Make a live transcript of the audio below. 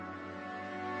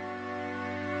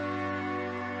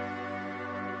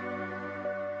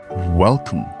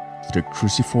Welcome to the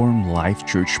Cruciform Life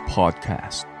Church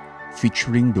podcast,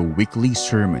 featuring the weekly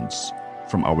sermons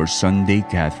from our Sunday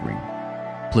gathering.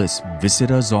 Please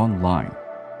visit us online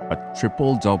at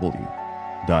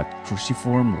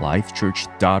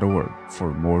www.cruciformlifechurch.org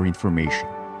for more information.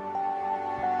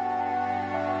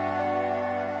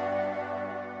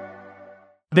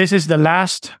 This is the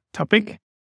last topic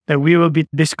that we will be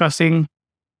discussing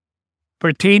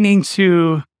pertaining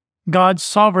to God's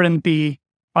sovereignty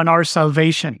on our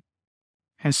salvation.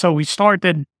 And so we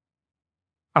started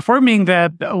affirming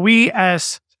that we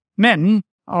as men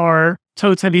are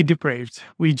totally depraved.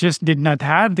 We just did not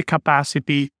have the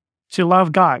capacity to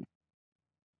love God.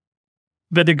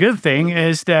 But the good thing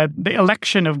is that the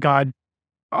election of God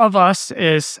of us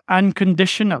is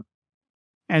unconditional.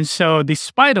 And so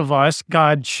despite of us,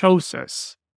 God chose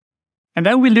us. And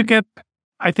then we look at,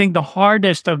 I think, the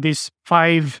hardest of these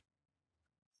five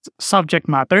subject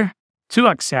matter to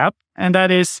accept, and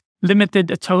that is limited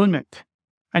atonement.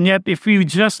 And yet, if we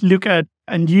just look at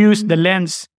and use the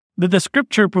lens that the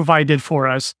scripture provided for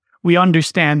us, we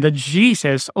understand that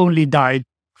Jesus only died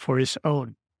for his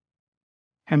own.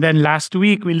 And then last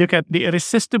week, we look at the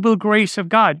irresistible grace of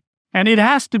God. And it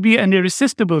has to be an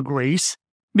irresistible grace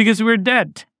because we're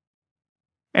dead.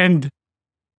 And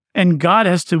God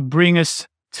has to bring us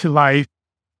to life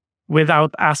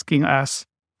without asking us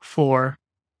for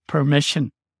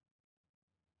permission.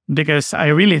 Because I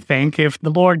really think if the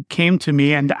Lord came to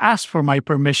me and asked for my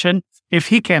permission, if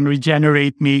he can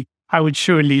regenerate me, I would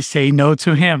surely say no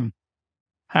to him,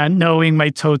 and knowing my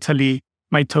total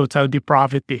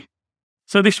depravity.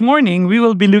 So this morning, we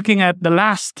will be looking at the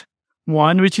last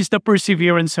one, which is the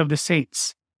perseverance of the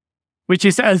saints, which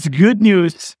is as good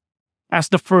news as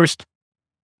the first.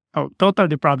 Total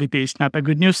depravity is not a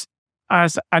good news,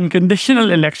 as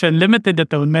unconditional election, limited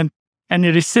atonement, and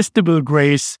irresistible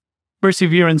grace.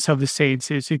 Perseverance of the saints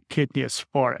is good news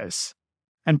for us.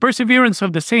 And perseverance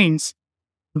of the saints,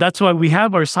 that's why we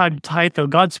have our subtitle,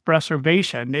 God's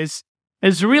preservation, is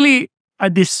really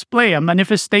a display, a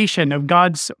manifestation of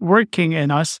God's working in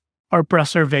us, or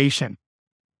preservation.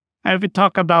 And if we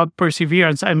talk about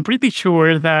perseverance, I'm pretty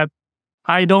sure that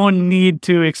I don't need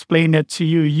to explain it to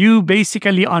you. You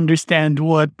basically understand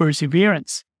what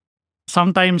perseverance.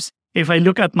 Sometimes if I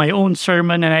look at my own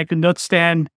sermon and I could not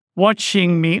stand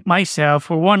watching myself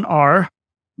for 1 hour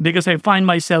because I find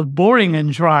myself boring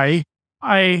and dry,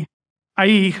 I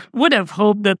would have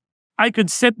hoped that I could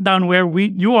sit down where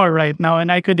you are right now and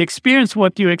I could experience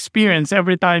what you experience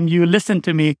every time you listen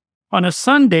to me on a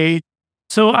Sunday,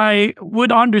 so I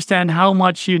would understand how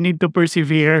much you need to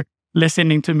persevere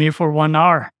listening to me for 1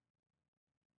 hour.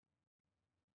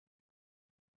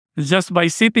 Just by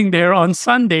sitting there on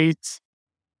Sundays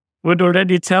would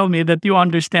already tell me that you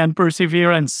understand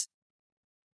perseverance.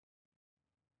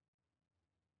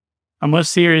 On a more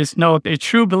serious note, a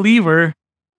true believer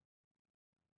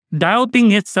doubting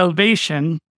his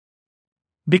salvation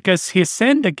because he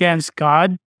sinned against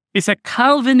God is a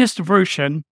Calvinist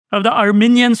version of the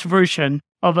Arminian's version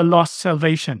of a lost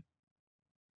salvation.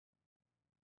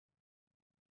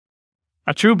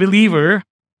 A true believer,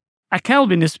 a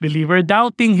Calvinist believer,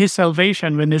 doubting his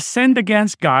salvation when he sinned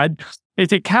against God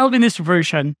is a Calvinist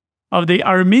version of the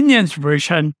Arminian's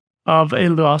version of a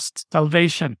lost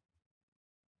salvation.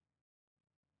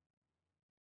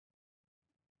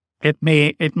 It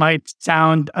might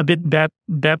sound a bit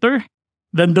better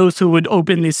than those who would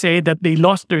openly say that they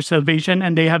lost their salvation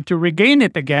and they have to regain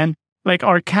it again, like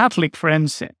our Catholic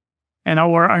friends and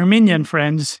our Arminian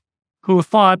friends who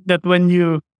thought that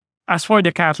as for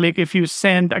the Catholic, if you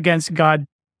sinned against God,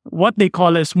 what they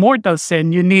call as mortal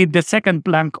sin, you need the second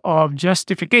plank of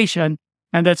justification,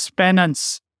 and that's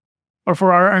penance. Or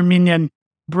for our Arminian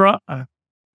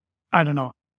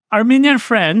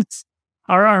friends,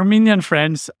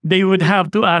 they would have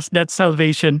to ask that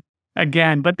salvation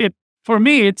again. But for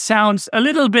me, it sounds a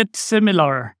little bit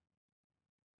similar.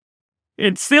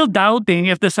 It's still doubting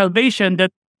if the salvation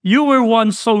that you were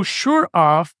once so sure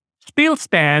of still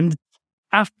stands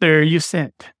after you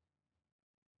sinned.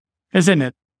 Isn't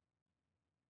it?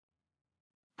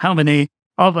 How many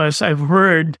of us I've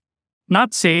heard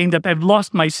not saying that I've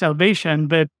lost my salvation,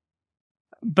 but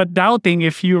doubting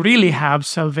if you really have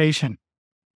salvation.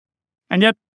 And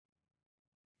yet,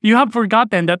 you have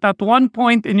forgotten that at one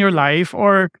point in your life,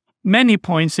 or many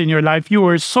points in your life, you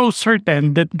were so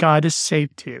certain that God has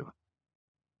saved you.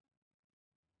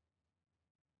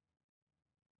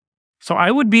 So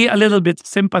I would be a little bit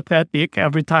sympathetic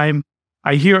every time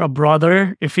I hear a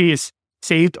brother, if he is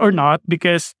saved or not,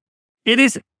 because it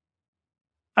is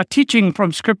a teaching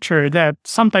from Scripture that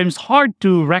sometimes hard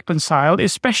to reconcile,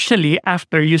 especially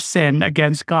after you sin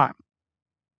against God.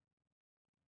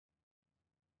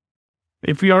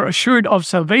 If we are assured of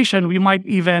salvation, we might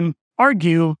even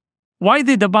argue, why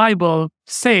did the Bible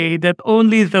say that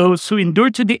only those who endure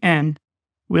to the end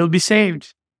will be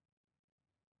saved?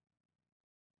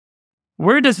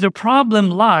 Where does the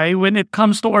problem lie when it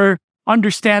comes to our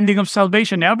understanding of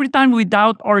salvation? Every time we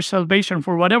doubt our salvation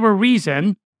for whatever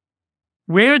reason,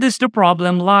 where does the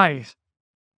problem lie?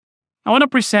 I want to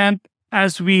present,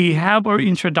 as we have our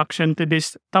introduction to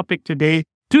this topic today,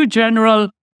 two general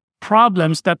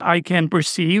problems that I can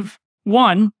perceive.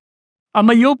 One, a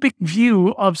myopic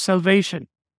view of salvation.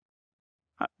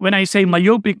 When I say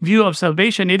myopic view of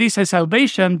salvation, it is a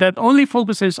salvation that only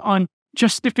focuses on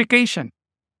justification.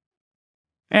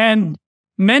 And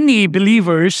many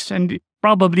believers, and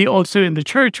probably also in the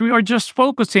church, we are just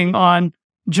focusing on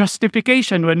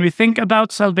justification. When we think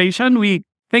about salvation, we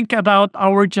think about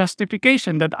our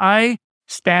justification, that I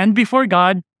stand before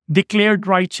God declared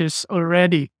righteous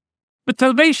already. But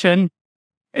salvation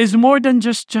is more than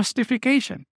just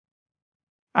justification.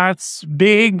 As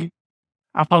big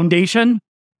a foundation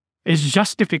is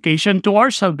justification to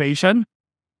our salvation,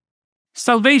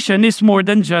 salvation is more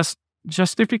than just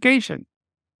justification.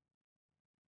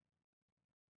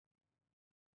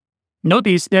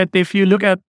 Notice that if you look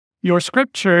at your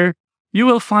scripture, you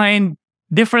will find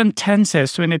different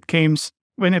tenses when it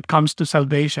comes to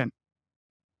salvation.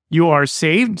 You are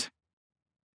saved,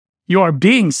 you are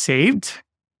being saved,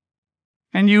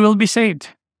 and you will be saved.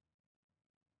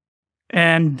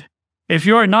 And if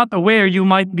you are not aware, you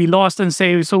might be lost and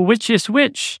say, so which is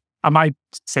which? Am I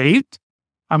saved?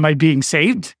 Am I being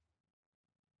saved?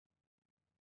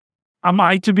 Am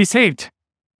I to be saved?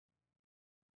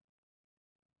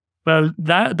 Well,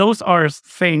 those are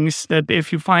things that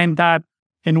if you find that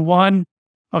in one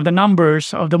of the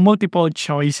numbers of the multiple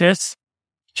choices,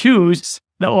 choose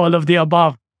all of the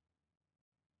above.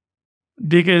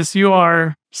 Because you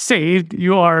are saved,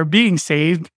 you are being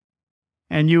saved,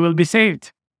 and you will be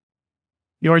saved.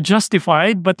 You are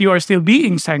justified, but you are still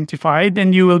being sanctified,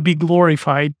 and you will be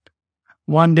glorified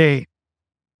one day.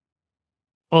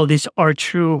 All these are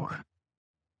true.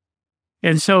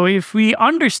 And so if we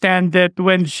understand that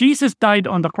when Jesus died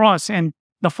on the cross and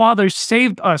the Father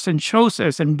saved us and chose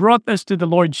us and brought us to the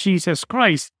Lord Jesus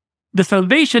Christ, the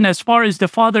salvation as far as the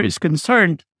Father is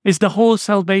concerned is the whole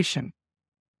salvation.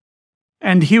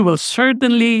 And He will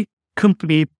certainly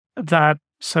complete that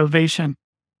salvation.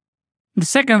 The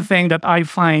second thing that I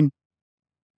find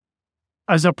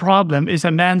as a problem is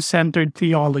a man-centered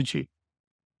theology.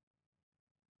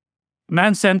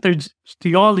 Man-centered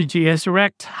theology has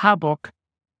wreaked havoc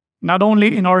not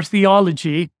only in our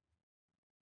theology,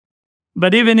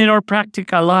 but even in our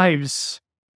practical lives,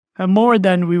 more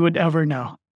than we would ever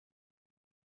know.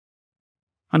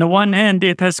 On the one hand,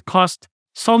 it has caused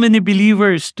so many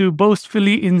believers to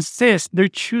boastfully insist their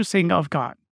choosing of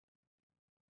God.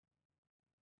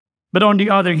 But on the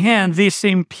other hand, these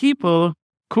same people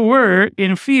were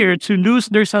in fear to lose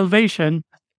their salvation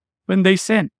when they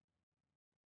sin.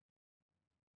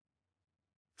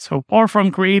 So far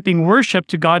from creating worship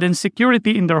to God and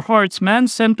security in their hearts,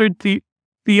 man-centered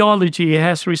theology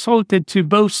has resulted to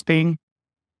boasting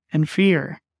and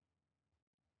fear.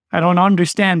 I don't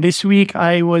understand. This week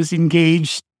I was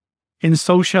engaged in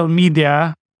social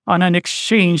media on an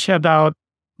exchange about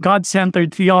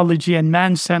God-centered theology and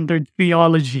man-centered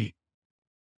theology.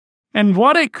 And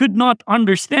what I could not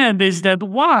understand is that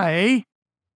why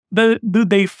do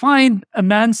they find a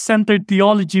man-centered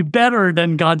theology better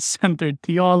than God-centered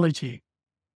theology?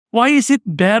 Why is it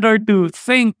better to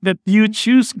think that you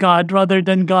choose God rather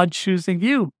than God choosing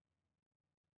you?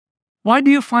 Why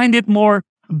do you find it more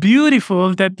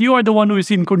beautiful that you are the one who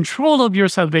is in control of your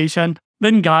salvation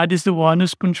than God is the one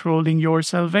who's controlling your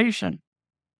salvation?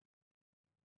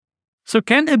 So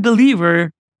can a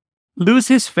believer lose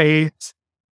his faith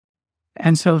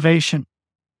and salvation?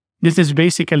 This is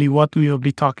basically what we will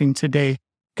be talking today.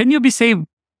 Can you be saved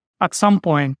at some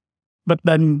point, but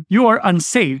then you are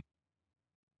unsaved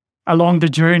along the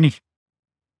journey?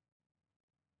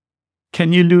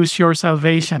 Can you lose your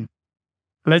salvation?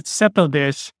 Let's settle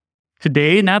this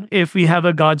today, not if we have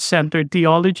a God-centered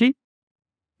theology,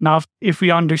 not if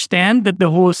we understand that the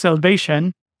whole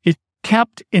salvation is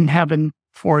kept in heaven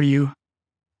for you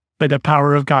by the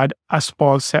power of God, as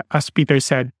Peter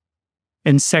said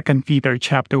in 2 Peter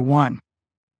chapter 1.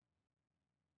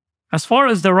 As far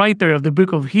as the writer of the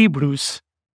book of Hebrews,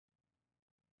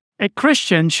 a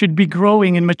Christian should be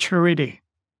growing in maturity.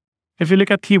 If you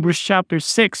look at Hebrews chapter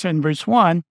 6 and verse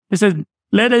 1, it says,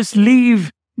 let us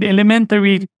leave the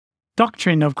elementary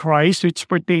doctrine of Christ, which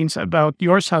pertains about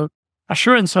your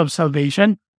assurance of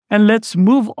salvation, and let's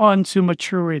move on to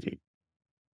maturity.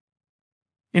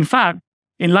 In fact,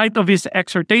 in light of his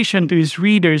exhortation to his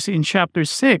readers in chapter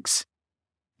 6,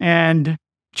 and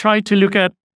try to look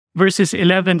at verses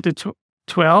 11 to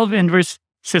 12 and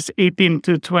verses 18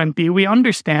 to 20, we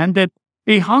understand that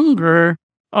a hunger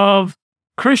of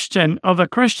a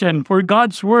Christian for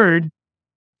God's word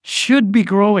should be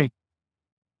growing.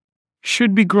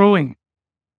 Should be growing.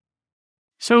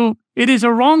 So it is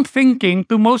a wrong thinking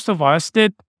to most of us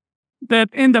that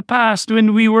in the past,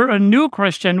 when we were a new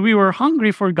Christian, we were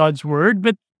hungry for God's word,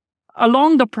 but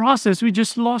along the process, we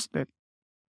just lost it.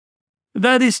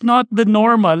 That is not the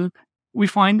normal we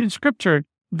find in Scripture.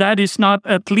 That is not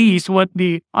at least what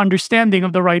the understanding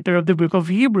of the writer of the book of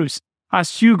Hebrews.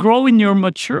 As you grow in your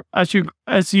as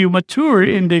you mature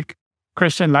in the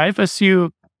Christian life, as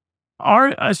you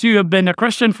have been a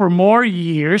Christian for more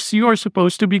years, you are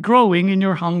supposed to be growing in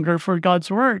your hunger for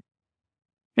God's word.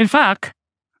 In fact,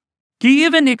 he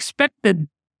even expected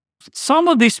some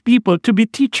of these people to be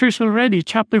teachers already.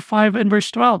 Chapter 5 and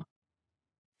verse 12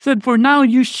 said, "For now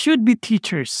you should be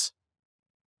teachers."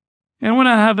 And I want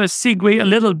to have a segue a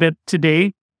little bit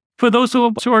today for those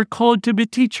who are called to be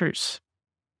teachers.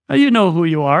 You know who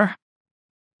you are.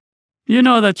 You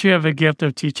know that you have a gift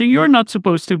of teaching. You're not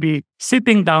supposed to be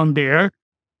sitting down there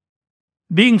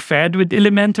being fed with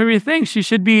elementary things. You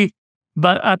should be,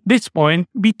 but at this point,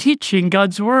 be teaching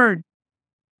God's word.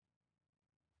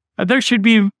 There should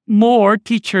be more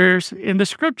teachers in the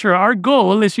Scripture. Our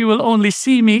goal is you will only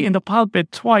see me in the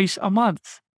pulpit twice a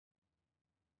month,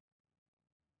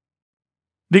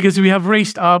 because we have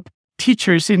raised up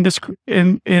teachers in this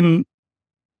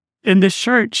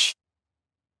church.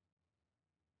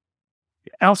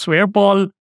 Elsewhere, Paul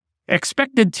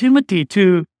expected Timothy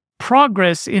to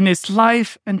progress in his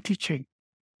life and teaching.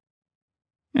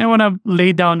 And I want to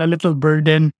lay down a little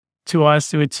burden to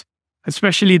us,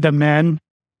 especially the men,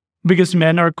 because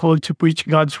men are called to preach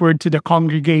God's word to the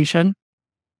congregation.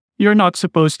 You're not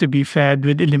supposed to be fed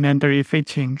with elementary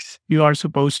teachings. You are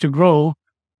supposed to grow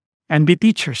and be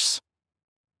teachers.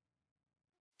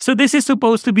 So this is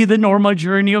supposed to be the normal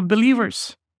journey of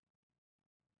believers.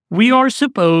 We are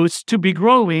supposed to be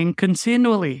growing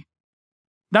continually.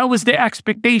 That was the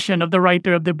expectation of the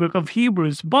writer of the book of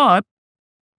Hebrews. But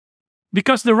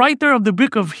because the writer of the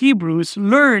book of Hebrews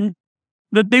learned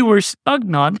that they were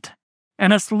stagnant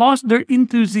and has lost their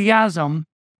enthusiasm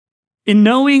in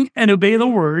knowing and obey the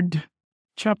word,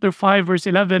 chapter 5, verse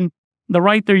 11, the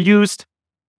writer used,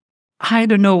 I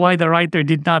don't know why the writer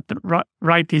did not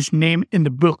write his name in the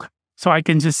book. So I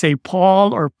can just say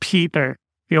Paul or Peter.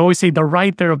 We always say the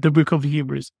writer of the book of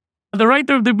Hebrews. The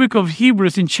writer of the book of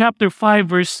Hebrews in chapter 5,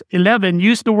 verse 11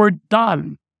 used the word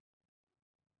dull.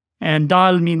 And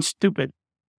dull means stupid.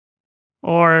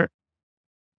 Or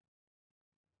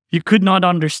you could not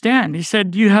understand. He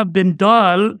said, you have been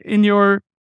dull in your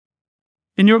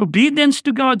obedience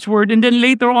to God's word. And then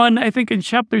later on, I think in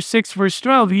chapter 6, verse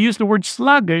 12, he used the word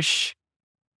sluggish.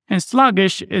 And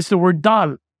sluggish is the word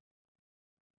dull.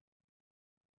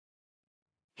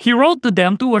 He wrote to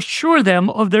them to assure them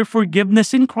of their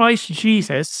forgiveness in Christ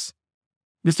Jesus,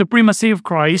 the supremacy of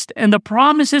Christ, and the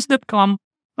promises that come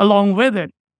along with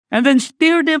it, and then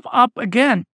stir them up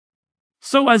again.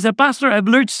 So as a pastor, I've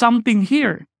learned something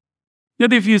here,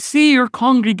 that if you see your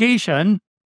congregation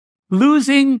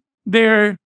losing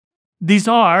their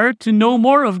desire to know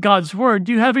more of God's word,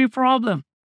 you have a problem.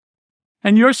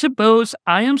 And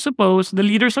I am supposed, the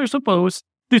leaders are supposed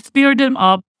to stir them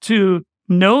up to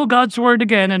know God's word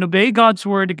again and obey God's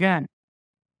word again.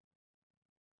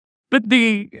 But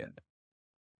the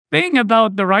thing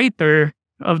about the writer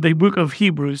of the book of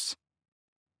Hebrews,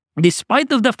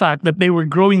 despite of the fact that they were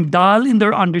growing dull in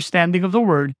their understanding of the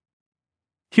word,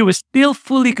 he was still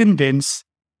fully convinced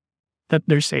that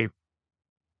they're saved.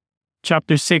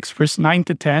 Chapter 6, verse 9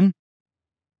 to 10.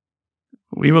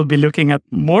 We will be looking at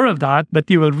more of that, but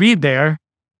you will read there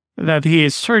that he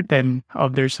is certain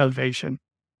of their salvation.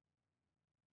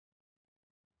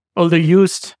 Although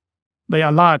used by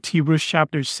a lot, Hebrews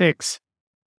chapter 6,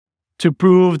 to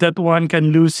prove that one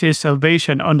can lose his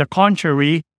salvation. On the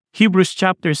contrary, Hebrews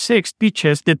chapter 6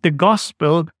 teaches that the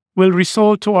gospel will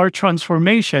result to our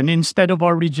transformation instead of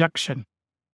our rejection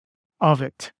of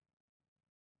it.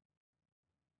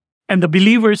 And the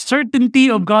believer's certainty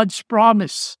of God's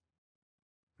promise,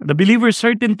 of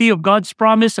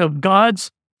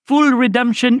God's full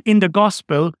redemption in the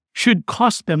gospel should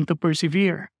cause them to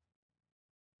persevere.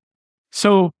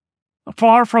 So,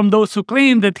 far from those who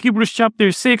claim that Hebrews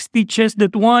chapter 6 teaches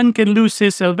that one can lose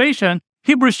his salvation,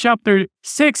 Hebrews chapter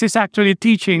 6 is actually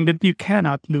teaching that you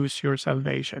cannot lose your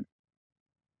salvation.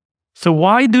 So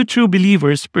why do true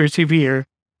believers persevere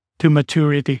to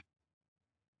maturity?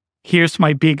 Here's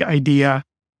my big idea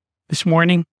this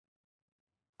morning.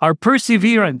 Our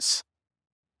perseverance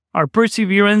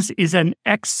is an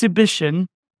exhibition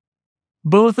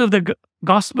both of the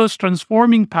gospel's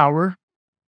transforming power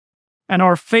and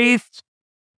our faith,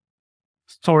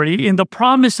 in the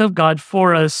promise of God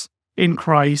for us in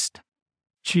Christ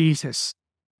Jesus.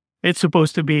 It's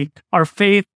supposed to be our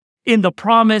faith in the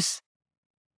promise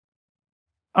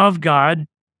of God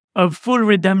of full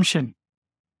redemption.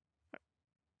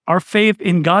 Our faith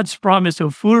in God's promise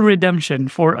of full redemption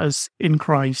for us in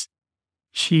Christ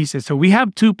Jesus. So we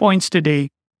have 2 points today.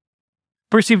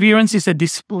 Perseverance is a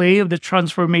display of the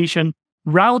transformation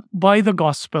wrought by the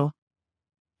gospel.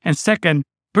 And second,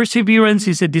 perseverance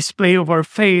is a display of our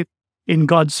faith in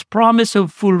God's promise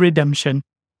of full redemption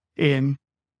in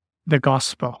the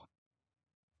gospel.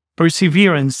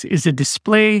 Perseverance is a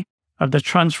display of the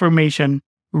transformation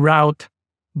wrought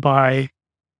by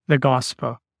the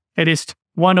gospel. It is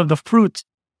one of the fruits.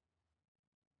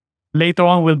 Later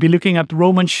on, we'll be looking at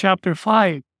Romans chapter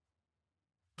 5.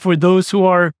 For those who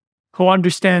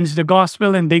understands the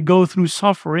gospel and they go through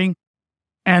suffering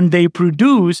and they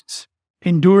produce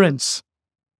endurance.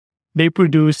 They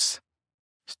produce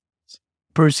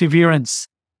perseverance.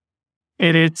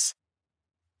 It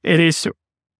is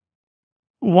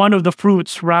one of the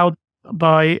fruits wrought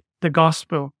by the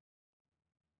gospel.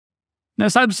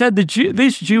 As I've said,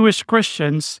 these Jewish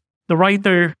Christians, the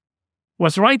writer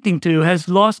was writing to, has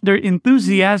lost their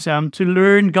enthusiasm to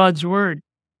learn God's word.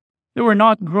 They were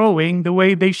not growing the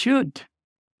way they should.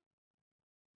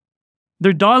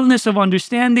 Their dullness of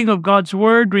understanding of God's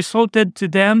word resulted to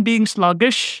them being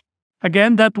sluggish.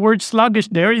 Again, that word sluggish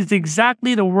there is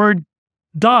exactly the word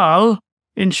dull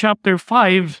in chapter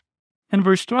 5 and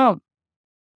verse 12.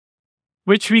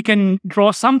 Which we can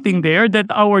draw something there that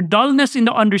our dullness in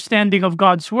the understanding of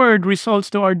God's word results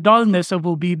to our dullness of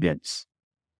obedience.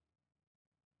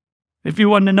 If you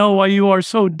want to know why you are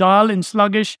so dull and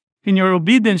sluggish in your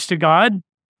obedience to God,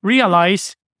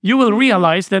 you will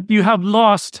realize that you have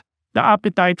lost the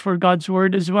appetite for God's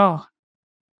word as well.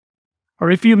 Or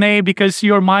if you may, because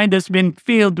your mind has been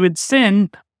filled with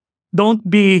sin, don't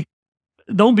be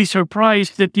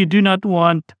surprised that you do not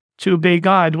want to obey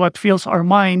God. What fills our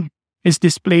mind is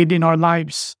displayed in our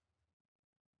lives.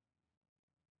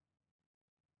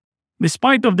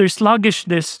 Despite of their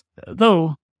sluggishness,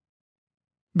 though,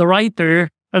 the writer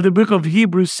of the book of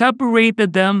Hebrews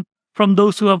separated them from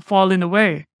those who have fallen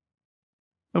away.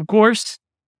 Of course,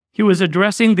 he was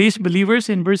addressing these believers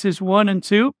in verses 1 and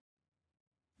 2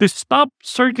 to stop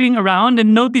circling around.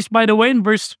 And notice, by the way, in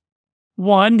verse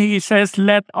 1, he says,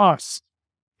 let us.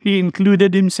 He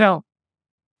included himself.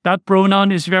 That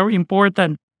pronoun is very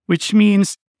important, which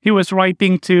means he was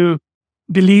writing to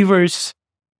believers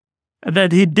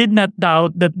that he did not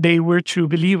doubt that they were true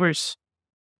believers.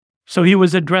 So he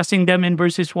was addressing them in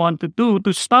verses 1 to 2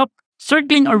 to stop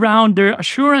circling around their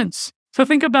assurance. So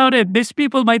think about it. These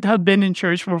people might have been in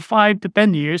church for 5 to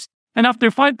 10 years. And after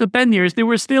 5 to 10 years, they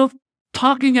were still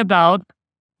talking about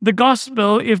the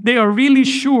gospel if they are really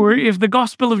sure if the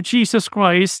gospel of Jesus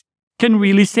Christ can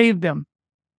really save them.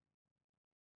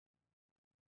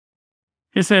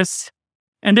 He says,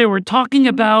 and they were talking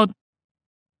about,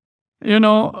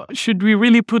 should we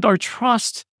really put our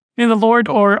trust in the Lord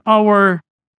or our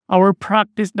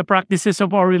practice, the practices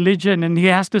of our religion? And he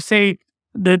has to say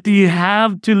that you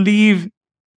have to leave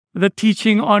the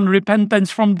teaching on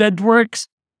repentance from dead works.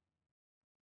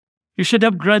 You should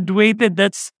have graduated.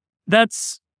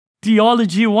 That's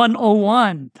Theology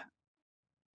 101.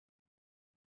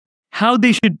 How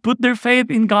they should put their faith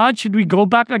in God. Should we go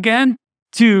back again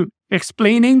to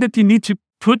explaining that you need to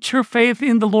put your faith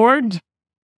in the Lord?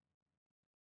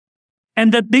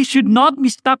 And that they should not be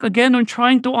stuck again on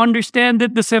trying to understand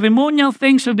that the ceremonial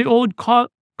things of the old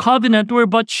covenant were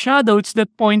but shadows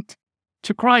that point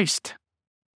to Christ.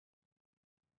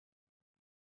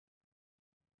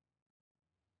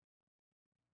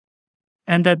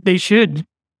 And that they should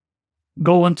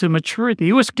go on to maturity.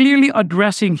 He was clearly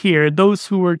addressing here those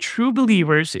who were true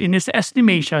believers in his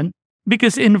estimation,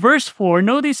 because in verse 4,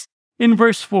 notice in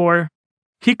verse 4,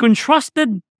 he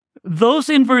contrasted those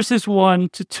in verses 1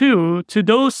 to 2 to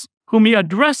those whom he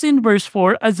addressed in verse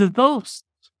 4 as those.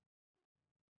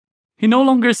 He no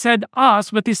longer said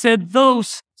us, but he said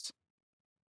those.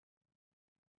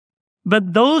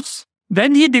 But those,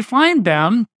 then he defined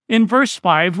them in verse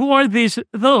 5. Who are these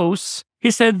those? He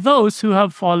said those who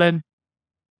have fallen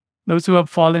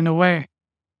away.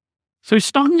 So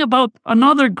he's talking about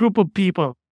another group of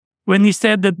people. when he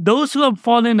said that those who have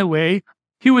fallen away,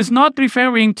 he was not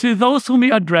referring to those whom he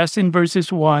addressed in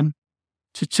verses 1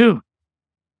 to 2.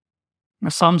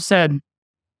 Some said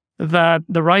that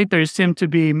the writers seem to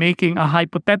be making a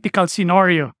hypothetical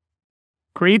scenario,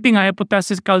 creating a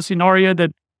hypothetical scenario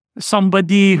that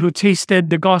somebody who tasted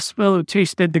the gospel, who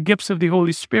tasted the gifts of the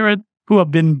Holy Spirit, who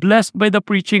have been blessed by the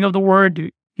preaching of the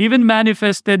word, even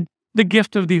manifested the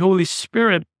gift of the Holy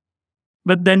Spirit,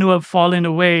 but then who have fallen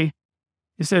away.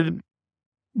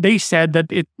 They said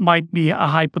that it might be a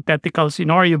hypothetical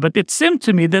scenario, but it seemed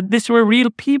to me that these were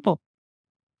real people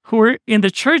who were in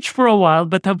the church for a while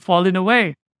but have fallen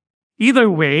away. Either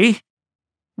way,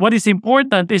 what is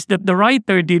important is that the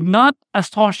writer did not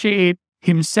associate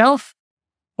himself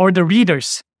or the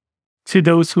readers to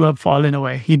those who have fallen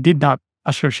away. He did not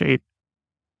associate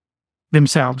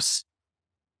themselves.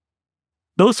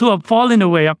 Those who have fallen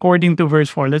away, according to verse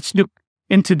 4. Let's look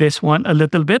into this one a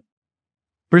little bit.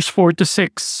 Verse 4 to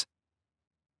 6.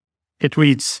 It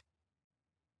reads,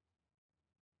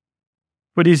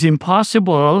 "For it is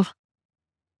impossible,"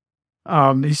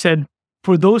 he said,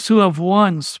 "for those who have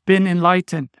once been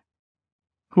enlightened,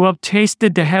 who have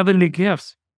tasted the heavenly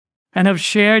gifts, and have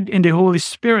shared in the Holy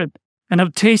Spirit, and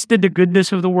have tasted the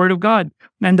goodness of the Word of God,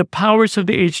 and the powers of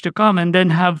the age to come, and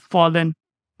then have fallen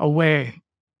away."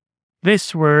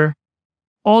 These were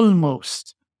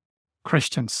almost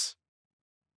Christians.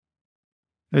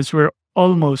 These were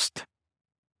almost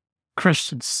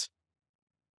Christians.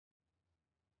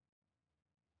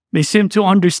 They seem to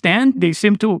understand, they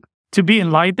seem to be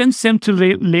enlightened, seem to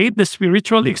relate the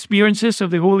spiritual experiences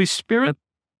of the Holy Spirit,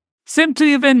 seem to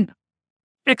even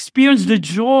experience the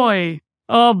joy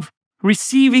of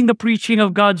receiving the preaching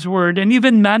of God's word, and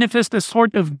even manifest a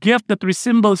sort of gift that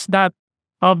resembles that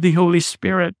of the Holy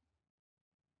Spirit.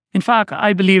 In fact,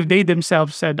 I believe they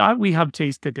themselves said, "We have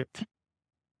tasted it.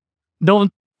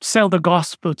 Don't sell the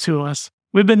gospel to us.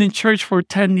 We've been in church for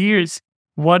 10 years.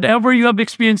 Whatever you have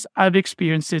experienced, I've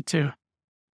experienced it too."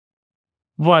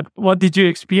 What did you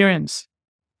experience?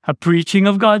 A preaching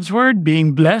of God's word,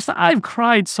 being blessed? I've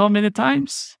cried so many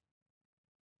times.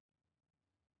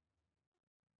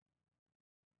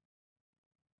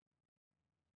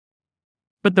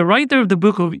 But the writer of the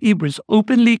book of Hebrews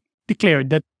openly declared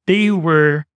that they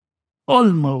were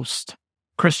almost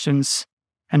Christians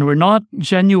and were not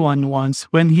genuine ones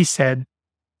when he said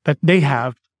that they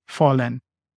have fallen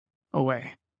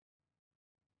away.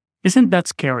 Isn't that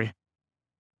scary?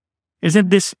 Isn't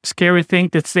this scary thing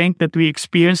to think that we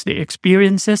experience the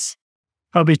experiences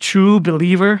of a true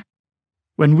believer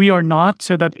when we are not,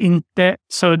 so that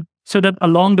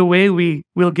along the way we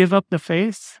will give up the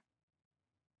faith?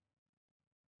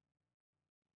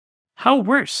 How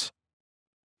worse?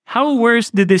 How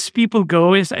worse did these people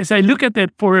go? As I look at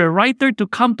it, for a writer to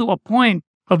come to a point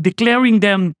of declaring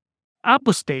them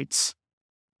apostates,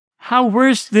 how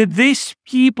worse did these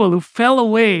people who fell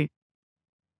away,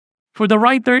 for the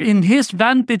writer in his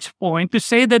vantage point to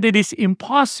say that it is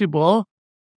impossible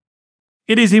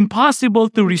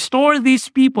to restore these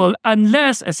people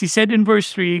unless, as he said in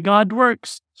verse 3, God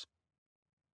works.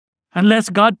 Unless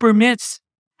God permits.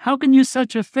 How can you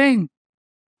such a thing?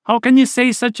 How can you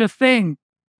say such a thing?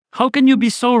 How can you be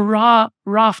so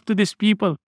rough to these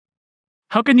people?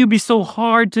 How can you be so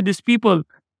hard to these people?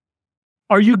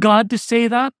 Are you God to say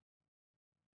that?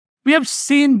 We have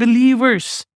seen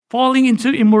believers falling into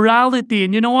immorality,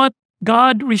 and you know what?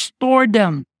 God restored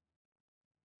them.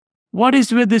 What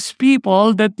is with these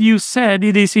people that you said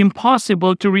it is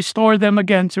impossible to restore them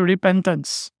again to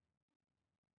repentance?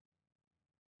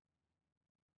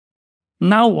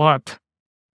 Now what?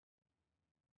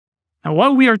 Now,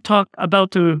 what we are about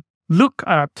to look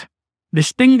at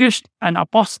distinguished an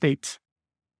apostate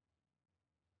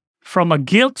from a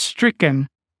guilt-stricken,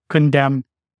 condemned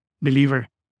believer.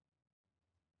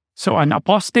 So, an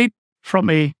apostate from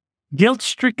a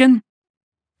guilt-stricken,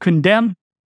 condemned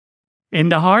in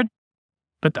the heart,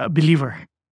 but a believer.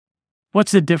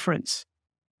 What's the difference?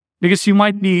 Because you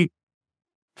might be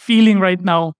feeling right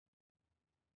now,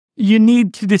 you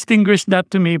need to distinguish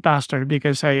that to me, Pastor,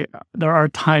 because there are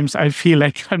times I feel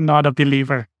like I'm not a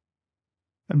believer.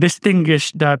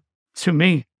 Distinguish that to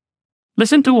me.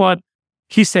 Listen to what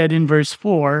he said in verse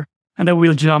 4, and then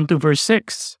we'll jump to verse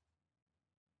 6.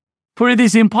 "For it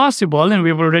is impossible," and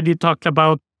we've already talked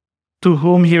about to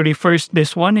whom he refers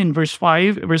this one in verse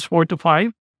 4 to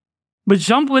 5. But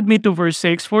jump with me to verse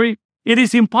 6. "For it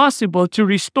is impossible to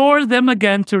restore them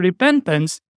again to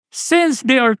repentance, since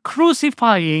they are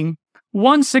crucifying,"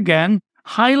 once again,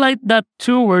 highlight that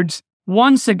two words,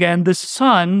 once again, "the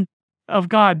Son of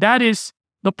God." That is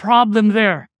the problem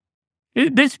there.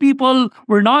 These people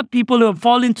were not people who have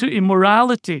fallen into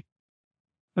immorality.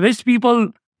 These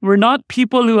people were not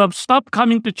people who have stopped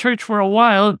coming to church for a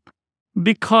while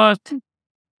because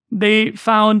they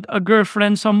found a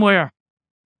girlfriend somewhere.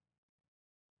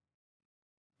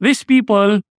 These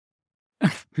people,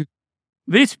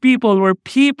 these people were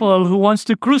people who wants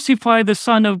to crucify the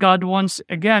Son of God once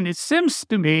again. It seems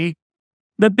to me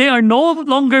that they are no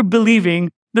longer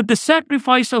believing that the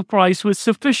sacrifice of Christ was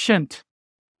sufficient.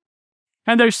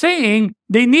 And they're saying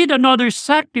they need another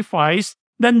sacrifice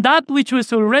than that which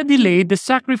was already laid, the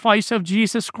sacrifice of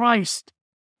Jesus Christ.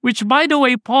 Which, by the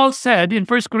way, Paul said in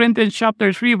 1 Corinthians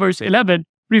chapter 3, verse 11,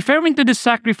 referring to the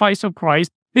sacrifice of Christ,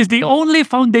 is the only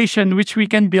foundation which we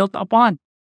can build upon.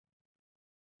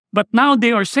 But now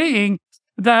they are saying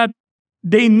that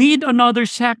they need another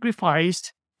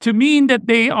sacrifice to mean that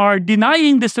they are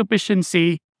denying the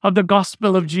sufficiency of the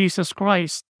gospel of Jesus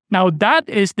Christ. Now that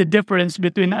is the difference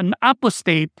between an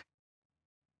apostate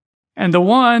and the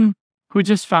one who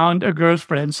just found a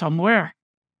girlfriend somewhere.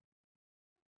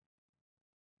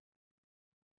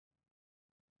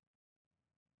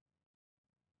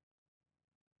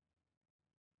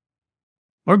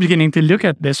 We're beginning to look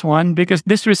at this one because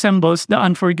this resembles the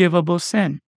unforgivable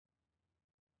sin.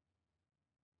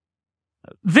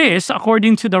 This,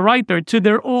 according to the writer, to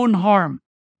their own harm.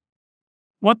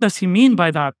 What does he mean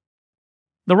by that?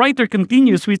 The writer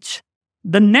continues, which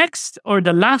the next or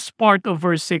the last part of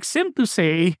verse 6 seems to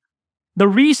say the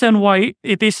reason why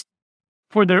it is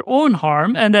for their own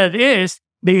harm, and that is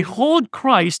they hold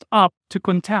Christ up to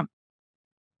contempt.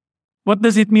 What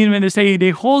does it mean when they say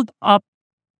they hold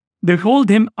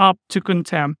him up to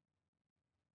contempt?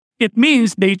 It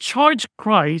means they charge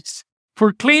Christ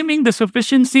for claiming the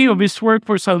sufficiency of his work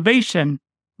for salvation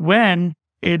when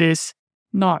it is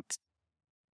not.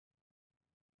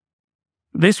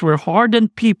 These were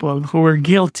hardened people who were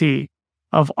guilty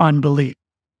of unbelief.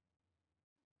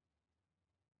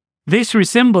 This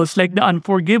resembles like the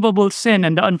unforgivable sin,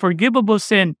 and the unforgivable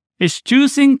sin is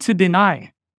choosing to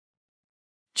deny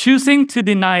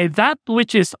that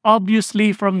which is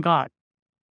obviously from God.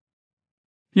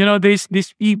 You know, these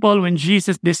people, when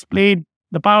Jesus displayed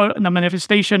the power and the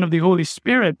manifestation of the Holy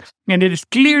Spirit, and it is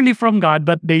clearly from God,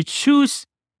 but they choose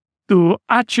to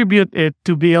attribute it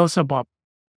to Beelzebub.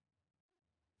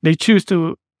 They choose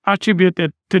to attribute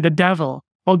it to the devil,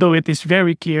 although it is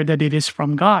very clear that it is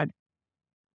from God.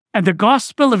 And the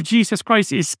gospel of Jesus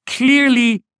Christ is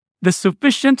clearly the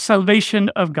sufficient salvation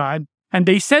of God. And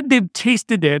they said they've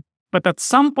tasted it, but at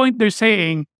some point they're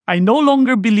saying, I no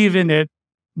longer believe in it.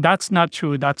 That's not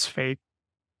true. That's fake.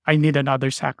 I need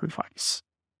another sacrifice.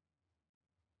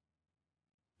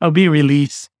 I'll be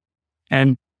released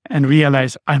and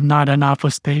realize I'm not an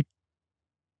apostate.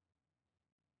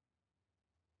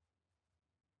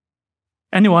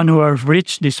 Anyone who have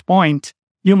reached this point,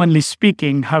 humanly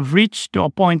speaking, have reached to a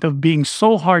point of being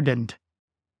so hardened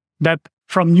that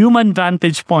from human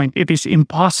vantage point, it is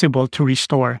impossible to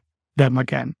restore them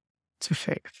again to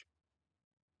faith.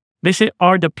 These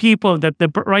are the people that the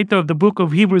writer of the book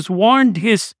of Hebrews warned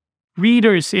his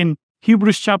readers in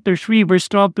Hebrews chapter 3, verse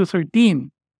 12 to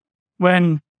 13,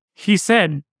 when he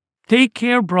said, take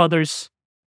care, brothers,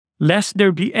 lest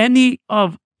there be any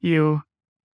of you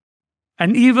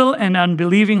an evil and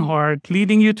unbelieving heart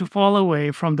leading you to fall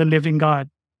away from the living God.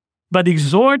 But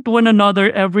exhort one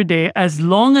another every day as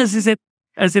long as it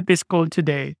is called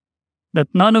today, that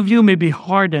none of you may be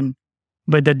hardened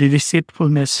by the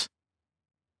deceitfulness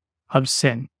of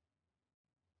sin.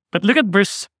 But look at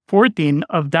verse 14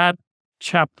 of that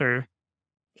chapter.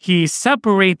 He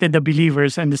separated the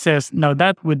believers and he says, now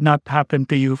that would not happen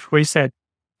to you. For he said,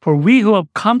 for we who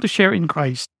have come to share in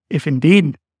Christ, if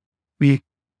indeed we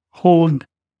hold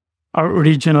our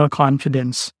original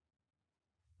confidence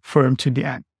firm to the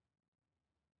end.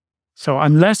 So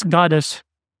unless God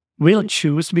will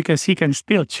choose, because he can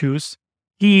still choose,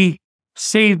 he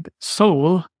saved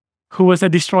Saul, who was a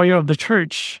destroyer of the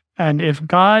church. And if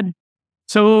God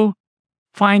so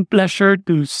find pleasure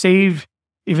to save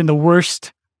even the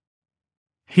worst,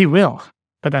 he will.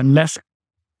 But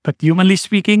humanly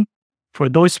speaking, for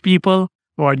those people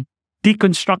who are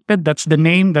deconstructed, that's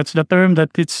the term that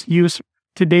it's used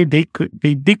today, they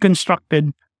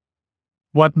deconstructed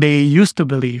what they used to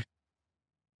believe.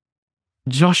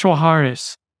 Joshua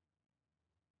Harris,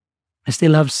 I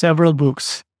still have several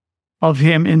books of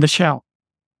him in the shelf.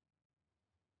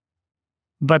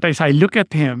 But as I look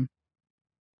at him,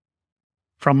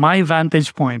 from my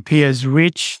vantage point, he has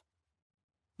reached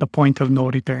the point of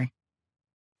no return.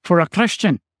 For a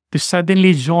Christian to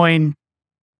suddenly join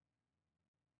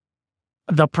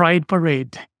the Pride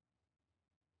Parade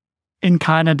in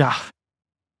Canada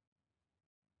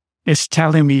is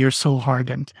telling me you're so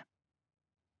hardened.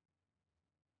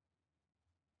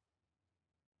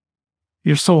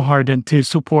 You're so hardened to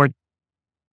support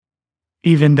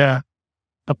even the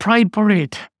Pride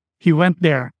Parade. He went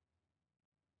there.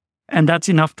 And that's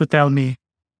enough to tell me,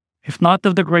 if not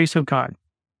of the grace of God,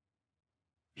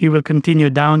 he will continue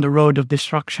down the road of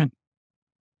destruction.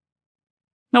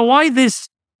 Now, why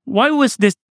was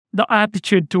this the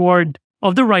attitude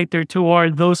of the writer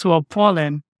toward those who have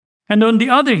fallen, and on the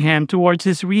other hand, towards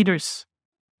his readers?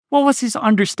 What was his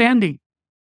understanding?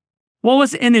 What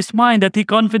was in his mind that he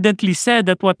confidently said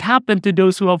that what happened to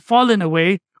those who have fallen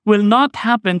away will not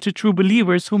happen to true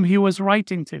believers whom he was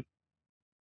writing to?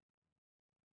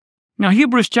 Now,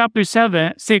 Hebrews chapter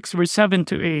 6, verse 7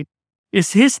 to 8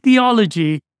 is his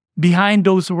theology behind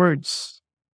those words.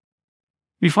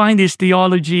 We find his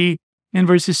theology in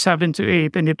verses 7 to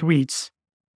 8, and it reads,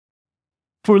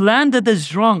 "For land that is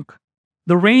drunk,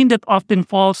 the rain that often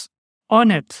falls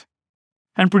on it,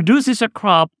 and produces a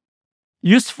crop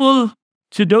useful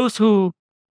to those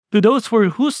for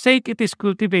whose sake it is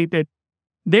cultivated,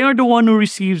 they are the one who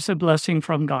receives a blessing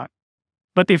from God.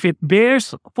 But if it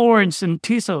bears thorns and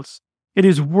thistles, it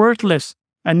is worthless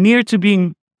and near to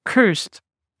being cursed,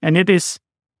 and its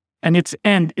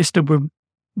end is to be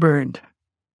burned."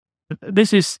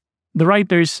 This is the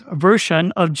writer's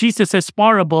version of Jesus'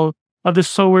 parable of the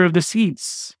sower of the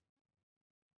seeds.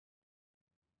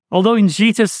 Although in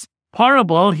Jesus'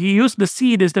 parable, he used the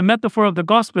seed as the metaphor of the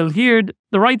gospel, here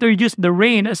the writer used the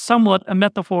rain as somewhat a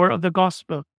metaphor of the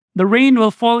gospel. The rain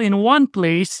will fall in one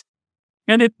place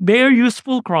and it bears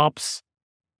useful crops,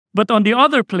 but on the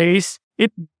other place,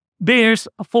 it bears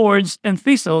thorns and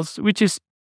thistles, which is,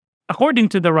 according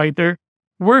to the writer,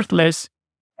 worthless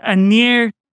and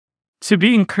near to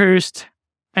being cursed,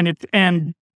 and its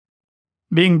end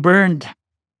being burned.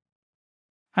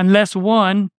 Unless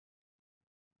one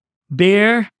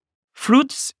bear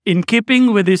fruits in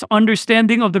keeping with his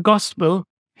understanding of the gospel,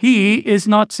 he is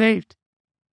not saved.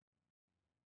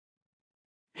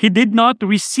 He did not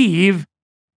receive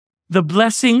the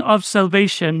blessing of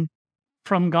salvation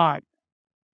from God.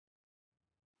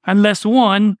 Unless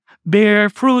one bear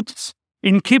fruits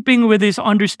in keeping with his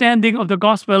understanding of the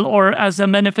gospel, or as a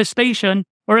manifestation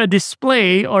or a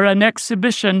display or an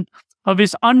exhibition of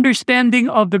his understanding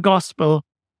of the gospel,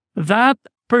 that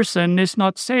person is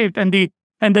not saved. And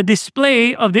the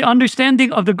display of the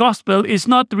understanding of the gospel is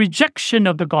not rejection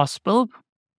of the gospel.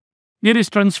 It is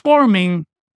transforming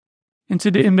into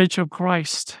the image of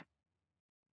Christ.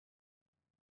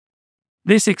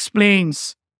 This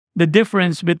explains the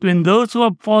difference between those who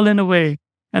have fallen away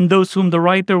and those whom the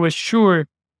writer was sure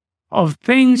of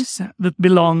things that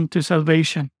belong to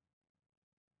salvation.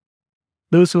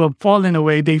 Those who have fallen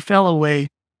away, they fell away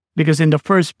because in the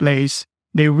first place,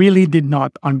 they really did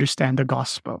not understand the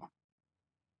gospel.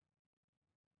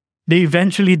 They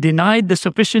eventually denied the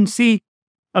sufficiency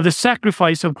of the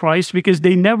sacrifice of Christ because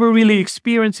they never really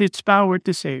experienced its power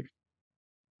to save.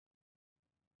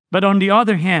 But on the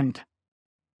other hand,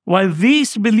 while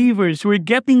these believers were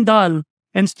getting dull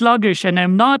and sluggish, and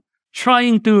I'm not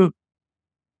trying to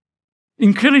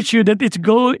encourage you that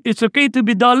it's okay to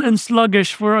be dull and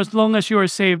sluggish for as long as you are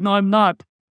saved. No, I'm not.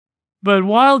 But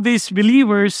while these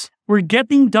believers were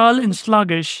getting dull and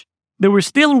sluggish, they were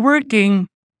still working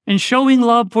and showing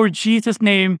love for Jesus'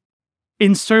 name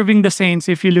in serving the saints.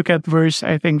 If you look at verse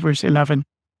 11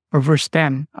 or verse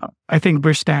 10,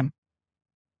 verse 10.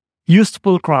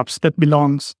 Useful crops that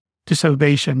belongs to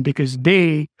salvation because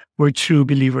they were true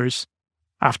believers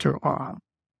after all.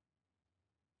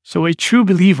 So a true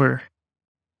believer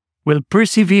will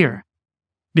persevere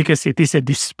because it is a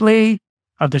display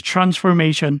of the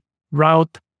transformation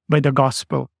wrought by the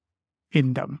gospel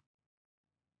in them.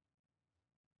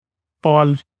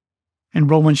 Paul in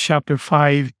Romans chapter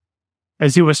 5,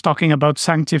 as he was talking about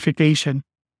sanctification,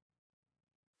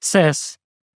 says,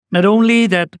 not only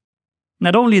that,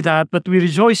 but we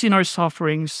rejoice in our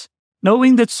sufferings,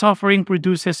 knowing that suffering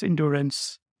produces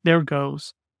endurance. There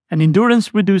goes. And endurance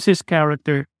produces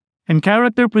character, and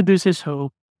character produces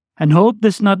hope. And hope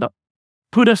does not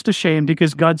put us to shame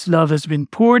because God's love has been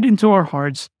poured into our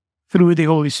hearts through the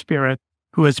Holy Spirit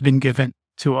who has been given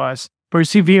to us.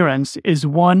 Perseverance is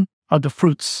one of the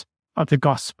fruits of the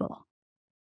gospel.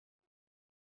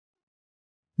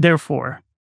 Therefore,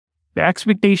 the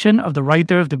expectation of the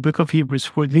writer of the book of Hebrews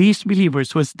for these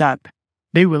believers was that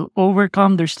they will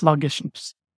overcome their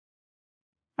sluggishness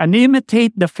and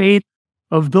imitate the faith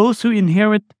of those who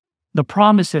inherit the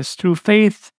promises through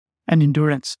faith and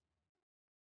endurance.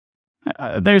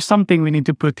 There's something we need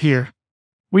to put here.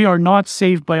 We are not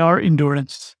saved by our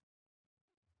endurance,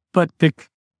 but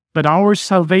our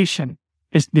salvation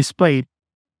is displayed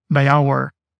by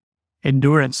our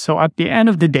endurance. So at the end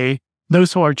of the day,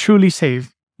 those who are truly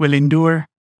saved will endure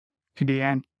to the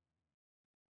end.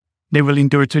 They will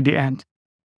endure to the end.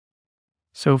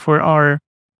 So for our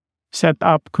set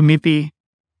up committee,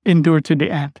 endure to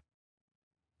the end.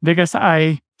 Because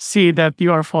I see that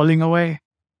you are falling away.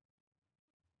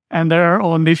 And there are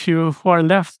only few who are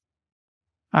left.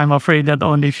 I'm afraid that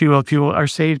only few of you are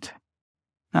saved.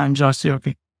 I'm just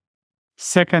joking.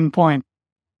 Second point.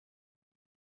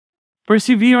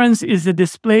 Perseverance is a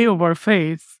display of our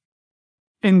faith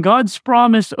in God's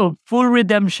promise of full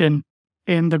redemption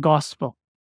in the gospel.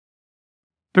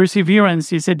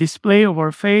 Perseverance is a display of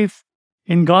our faith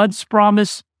in God's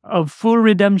promise of full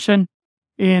redemption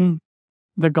in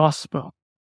the gospel.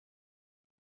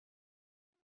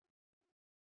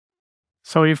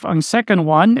 So if ang second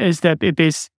one is that it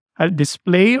is a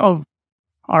display of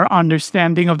our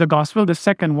understanding of the gospel, the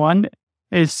second one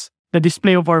is the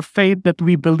display of our faith that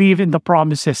we believe in the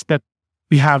promises that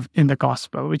we have in the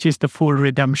gospel, which is the full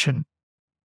redemption.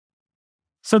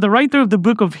 So the writer of the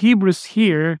book of Hebrews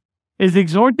here is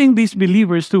exhorting these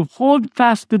believers to hold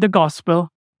fast to the gospel.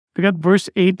 We got verse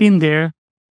 18 there.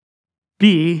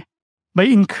 B, by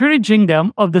encouraging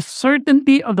them of the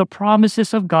certainty of the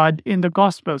promises of God in the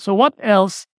gospel. So what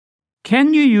else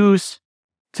can you use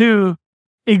to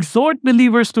exhort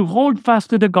believers to hold fast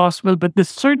to the gospel, but the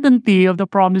certainty of the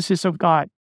promises of God?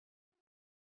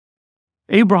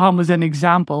 Abraham was an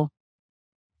example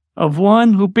of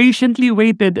one who patiently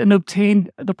waited and obtained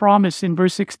the promise in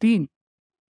verse 16.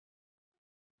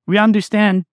 We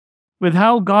understand with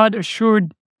how God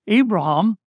assured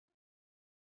Abraham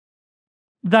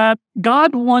that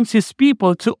God wants his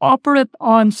people to operate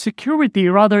on security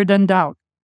rather than doubt.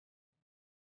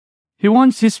 He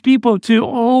wants his people to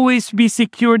always be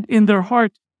secured in their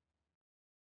heart.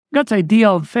 God's idea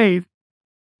of faith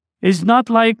is not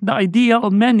like the idea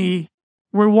of many,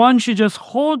 where one should just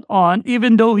hold on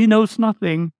even though he knows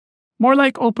nothing, more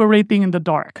like operating in the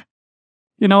dark.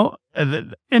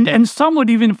 And some would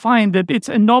even find that it's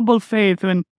a noble faith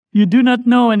when you do not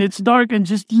know and it's dark and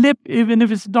just lip even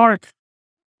if it's dark.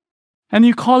 And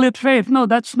you call it faith. No,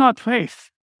 that's not faith.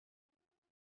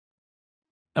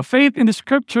 A faith in the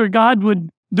scripture, God would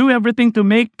do everything to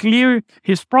make clear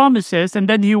his promises, and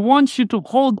then he wants you to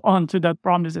hold on to that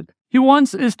promise. He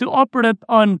wants us to operate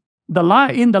in the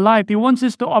light. He wants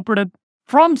us to operate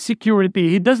from security.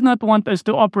 He does not want us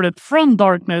to operate from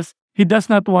darkness. He does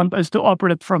not want us to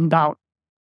operate from doubt.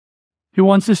 He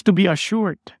wants us to be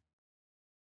assured.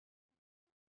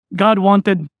 God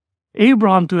wanted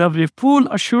Abraham to have the full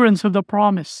assurance of the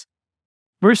promise.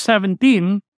 Verse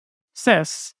 17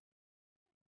 says,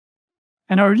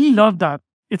 and I really love that,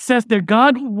 it says that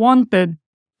God wanted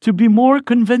to be more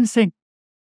convincing.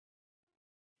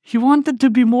 He wanted to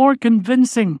be more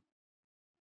convincing.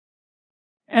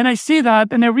 And I see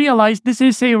that and I realize this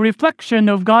is a reflection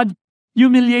of God's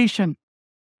humiliation.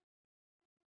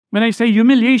 When I say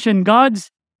humiliation,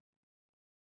 God's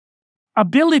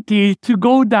ability to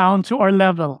go down to our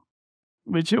level,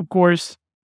 which of course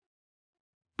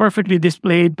perfectly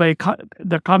displayed by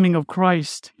the coming of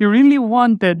Christ. He really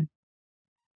went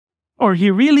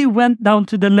down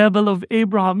to the level of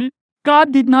Abraham.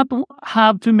 God did not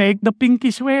have to make the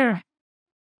pinky swear.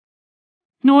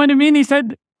 You know what I mean? He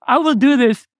said, I will do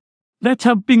this. Let's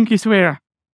have pinky swear.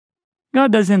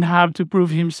 God doesn't have to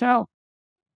prove himself.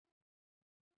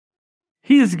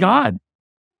 He is God.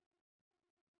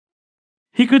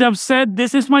 He could have said,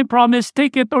 this is my promise,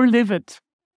 take it or leave it.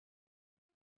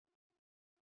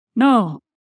 No.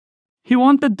 He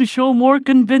wanted to show more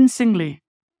convincingly.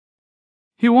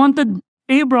 He wanted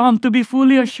Abraham to be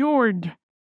fully assured.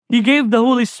 He gave the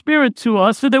Holy Spirit to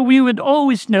us so that we would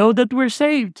always know that we're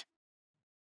saved.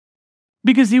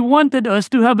 Because he wanted us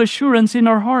to have assurance in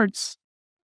our hearts.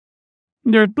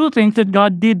 There are two things that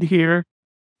God did here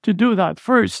to do that.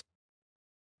 First,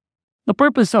 the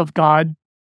purpose of God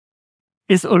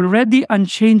is already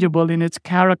unchangeable in its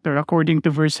character, according to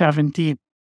verse 17.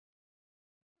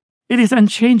 It is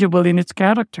unchangeable in its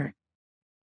character.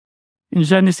 In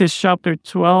Genesis chapter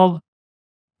 12,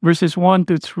 verses 1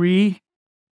 to 3,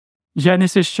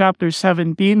 Genesis chapter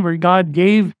 17, where God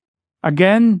gave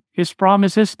again his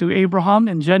promises to Abraham.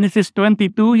 In Genesis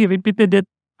 22, he repeated it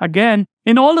again.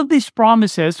 In all of these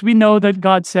promises, we know that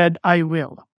God said, I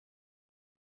will.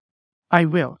 I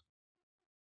will.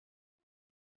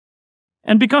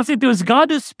 And because it was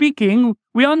God who's speaking,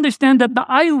 we understand that the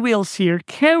I wills here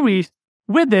carries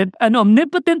with it an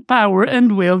omnipotent power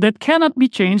and will that cannot be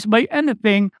changed by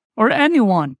anything or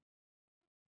anyone.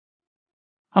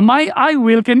 My I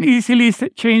will can easily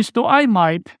change to I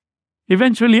might.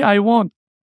 Eventually, I won't.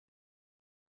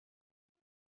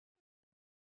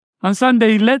 On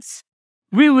Sunday,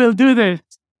 we will do this.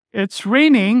 it's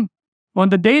raining, on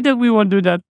the day that we want to do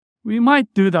that, we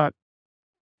might do that.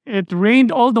 It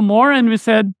rained all the more, and we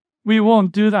said, we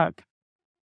won't do that.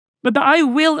 But the I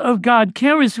will of God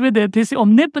carries with it His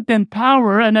omnipotent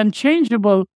power and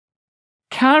unchangeable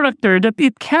character that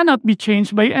it cannot be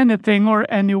changed by anything or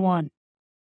anyone.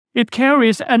 It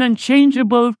carries an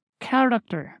unchangeable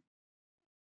character.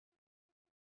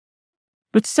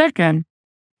 But second,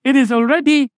 it is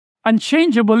already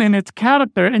unchangeable in its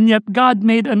character, and yet God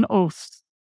made an oath.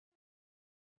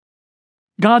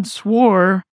 God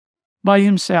swore by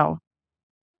Himself.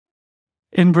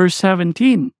 In verse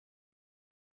 17,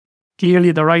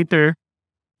 clearly the writer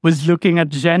was looking at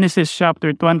Genesis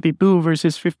chapter 22,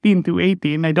 verses 15 to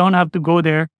 18. I don't have to go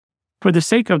there for the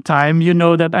sake of time. You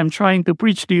know that I'm trying to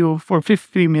preach to you for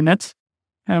 50 minutes.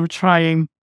 I'm trying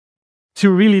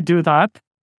to really do that.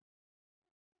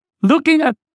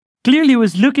 Clearly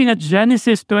was looking at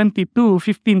Genesis 22,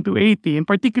 15 to 18,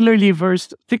 particularly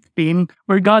verse 16,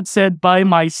 where God said, by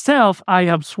myself I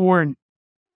have sworn.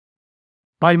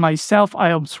 By myself I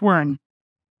have sworn.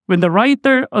 When the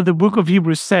writer of the book of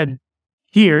Hebrews said,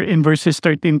 here in verses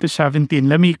 13 to 17,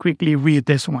 let me quickly read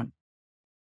this one.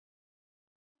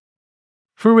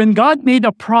 For when God made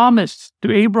a promise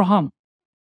to Abraham,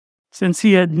 since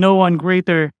he had no one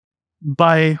greater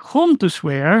by whom to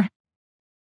swear,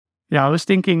 I was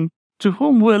thinking, to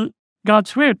whom will God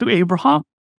swear? To Abraham.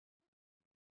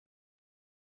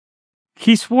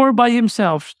 He swore by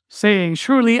Himself, saying,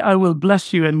 surely I will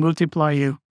bless you and multiply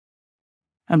you.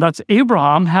 And that's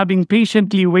Abraham, having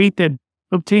patiently waited,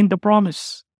 obtained the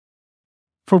promise.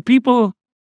 For people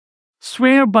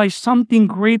swear by something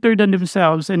greater than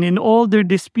themselves, and in all their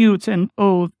disputes and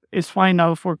oath is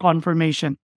final for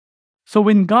confirmation. So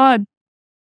when God,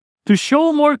 to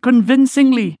show more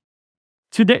convincingly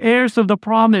to the heirs of the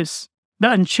promise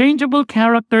the unchangeable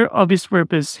character of His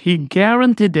purpose, He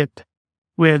guaranteed it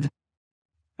with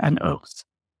an oath.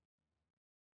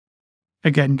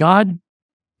 Again, God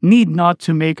need not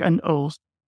to make an oath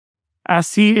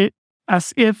as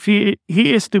if he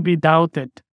is to be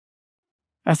doubted,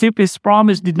 as if His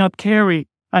promise did not carry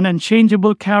an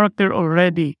unchangeable character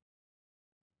already,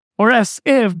 or as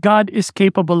if God is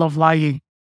capable of lying.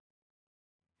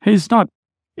 He is not.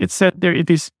 It said there it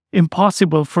is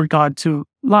impossible for God to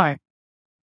lie.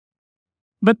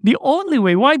 But the only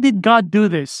way, why did God do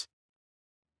this?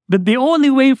 But the only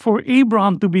way for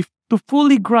Abraham to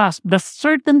fully grasp the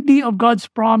certainty of God's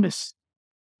promise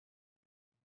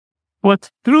was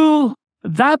through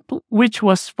that which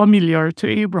was familiar to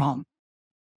Abraham.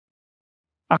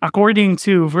 According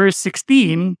to verse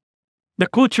 16, the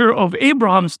culture of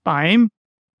Abraham's time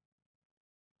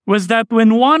was that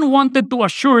when one wanted to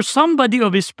assure somebody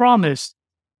of his promise,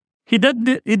 he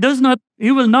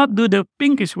will not do the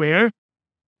pinky swear,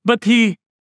 but he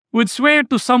would swear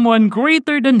to someone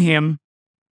greater than him.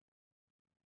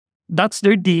 That's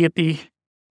their deity,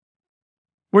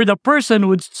 where the person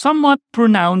would somewhat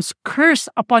pronounce curse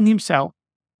upon himself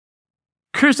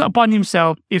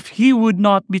if he would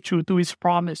not be true to his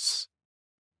promise.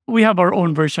 We have our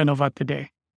own version of that today.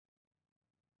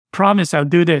 Promise, I'll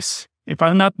do this. If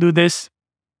I'll not do this,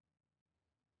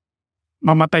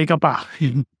 mamatay ka pa.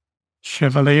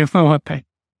 Siya pala yung mamatay.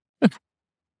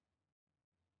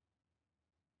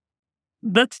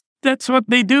 That's what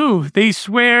they do. They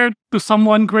swear to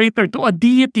someone greater, to a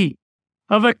deity,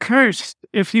 of a curse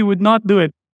if he would not do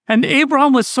it. And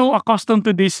Abraham was so accustomed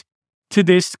to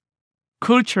this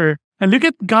culture. And look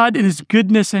at God in His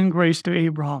goodness and grace to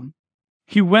Abraham.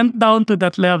 He went down to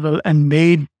that level and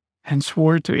made and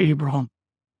swore to Abraham.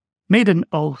 Made an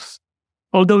oath.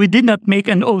 Although he did not make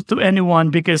an oath to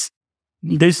anyone because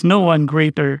there's no one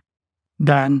greater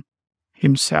than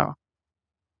himself.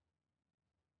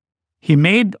 He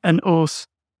made an oath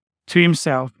to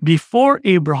himself before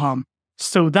Abraham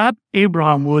so that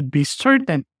Abraham would be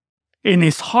certain in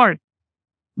his heart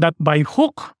that by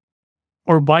hook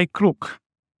or by crook,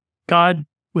 God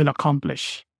will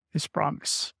accomplish His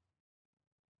promise.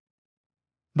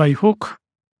 By hook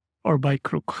or by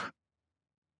crook.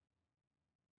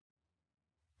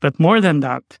 But more than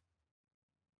that,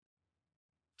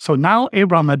 so now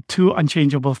Abraham had two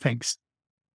unchangeable things.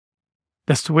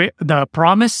 The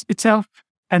promise itself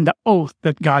and the oath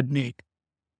that God made.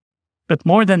 But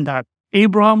more than that,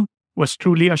 Abraham was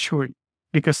truly assured,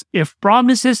 because if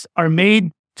promises are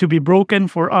made to be broken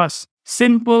for us,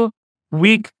 simple,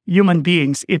 weak human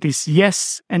beings, it is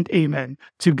yes and amen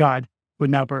to God who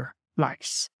never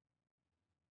lies.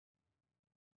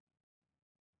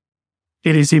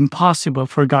 It is impossible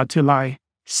for God to lie,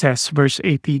 says verse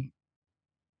 18.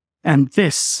 And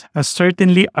this has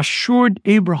certainly assured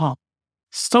Abraham,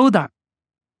 so that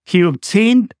He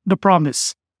obtained the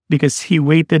promise because he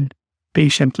waited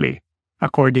patiently,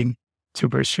 according to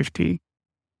verse 15.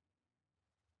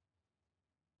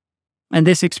 And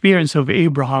this experience of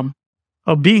Abraham,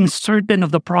 of being certain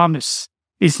of the promise,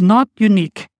 is not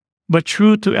unique, but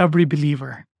true to every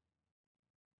believer.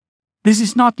 This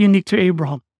is not unique to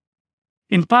Abraham.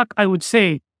 In fact, I would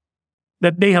say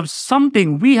that we have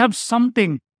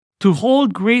something to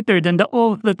hold greater than the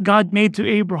oath that God made to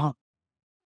Abraham.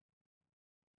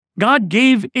 God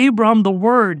gave Abraham the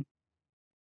word,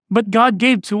 but God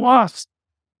gave to us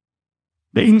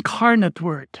the incarnate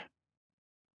word.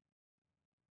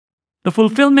 The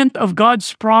fulfillment of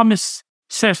God's promise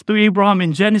says to Abraham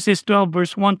in Genesis 12,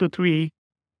 verse 1 to 3,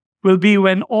 will be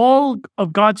when all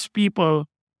of God's people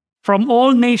from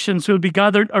all nations will be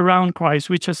gathered around Christ,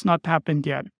 which has not happened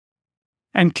yet.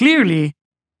 And clearly,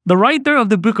 the writer of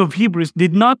the book of Hebrews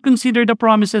did not consider the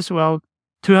promise as well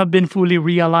to have been fully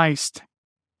realized,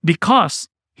 because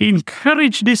he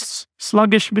encouraged these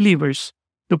sluggish believers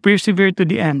to persevere to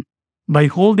the end by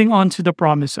holding on to the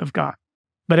promise of God.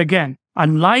 But again,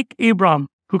 unlike Abraham,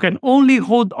 who can only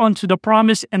hold on to the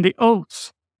promise and the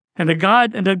oaths, the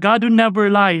God who never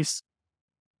lies,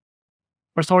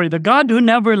 the God who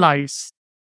never lies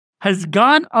has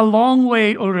gone a long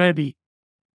way already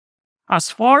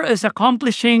as far as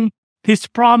accomplishing his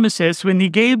promises when he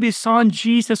gave his son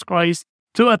Jesus Christ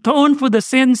to atone for the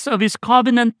sins of his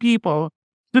covenant people,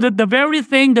 so that the very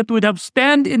thing that would have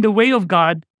stand in the way of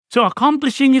God to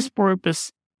accomplishing his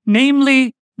purpose,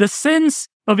 namely the sins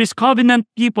of his covenant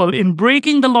people in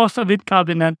breaking the laws of his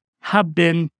covenant, have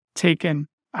been taken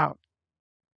out.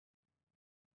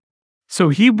 So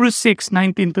Hebrews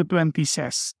 6:19 to 20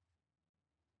 says,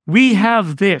 we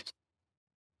have this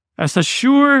as a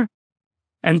sure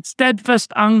and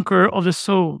steadfast anchor of the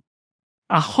soul,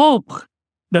 a hope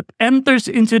that enters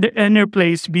into the inner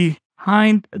place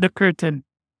behind the curtain,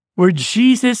 where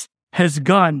Jesus has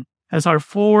gone as our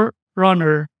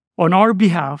forerunner on our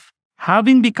behalf,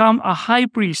 having become a high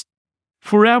priest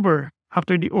forever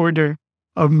after the order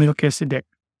of Melchizedek.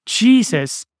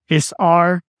 Jesus is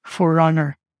our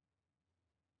forerunner.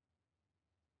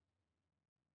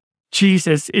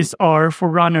 Jesus is our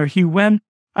forerunner. He went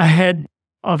ahead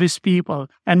of his people.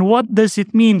 And what does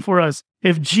it mean for us?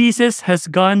 If Jesus has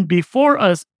gone before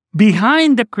us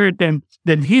behind the curtain,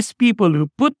 then his people who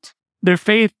put their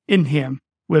faith in him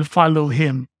will follow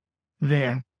him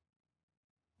there.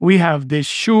 We have this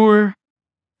sure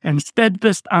and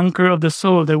steadfast anchor of the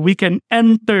soul that we can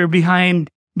enter behind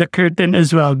the curtain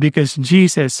as well, because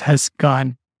Jesus has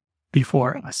gone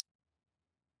before us.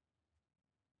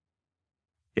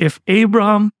 If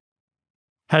Abraham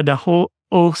had a whole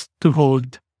oath to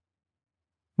hold,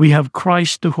 we have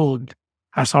Christ to hold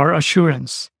as our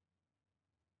assurance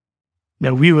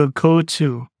that we will go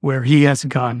to where he has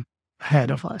gone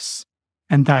ahead of us,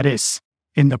 and that is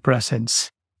in the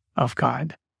presence of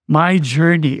God. My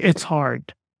journey, it's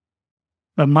hard,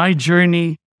 but my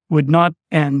journey would not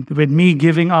end with me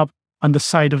giving up on the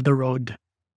side of the road.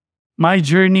 My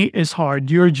journey is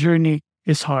hard, your journey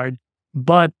is hard,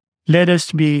 but let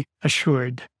us be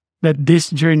assured that this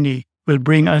journey will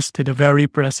bring us to the very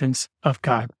presence of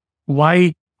God.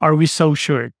 Why are we so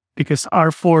sure? Because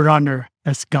our forerunner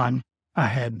has gone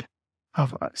ahead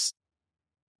of us.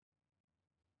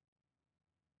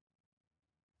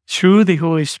 Through the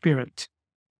Holy Spirit,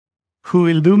 who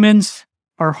illumines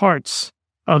our hearts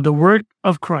of the work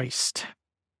of Christ,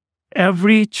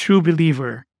 every true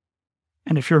believer,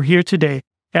 and if you're here today,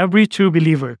 every true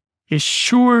believer is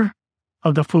sure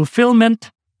of the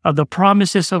fulfillment of the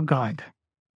promises of God,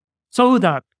 so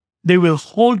that they will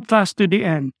hold fast to the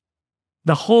end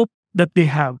the hope that they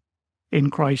have in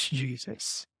Christ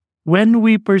Jesus. When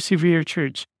we persevere,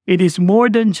 church, it is more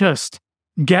than just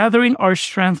gathering our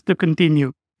strength to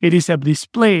continue. It is a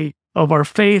display of our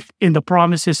faith in the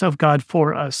promises of God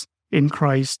for us in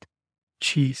Christ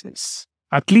Jesus.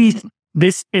 At least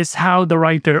this is how the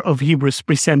writer of Hebrews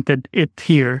presented it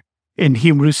here in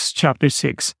Hebrews chapter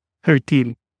 6,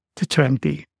 13 to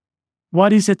 20.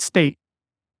 What is at stake?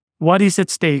 What is at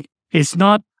stake is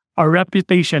not our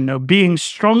reputation of being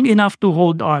strong enough to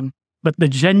hold on, but the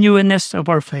genuineness of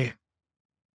our faith,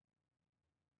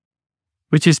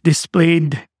 which is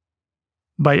displayed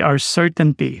by our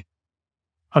certainty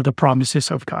of the promises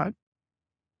of God.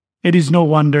 It is no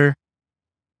wonder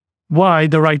why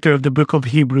the writer of the book of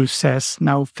Hebrews says,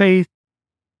 now faith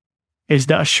is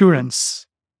the assurance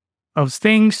of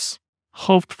things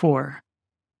hoped for,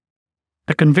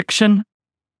 the conviction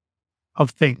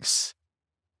of things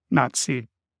not seen.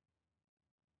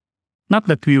 Not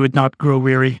that we would not grow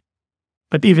weary,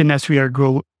 but even as we are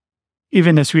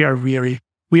weary,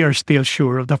 we are still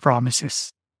sure of the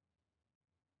promises.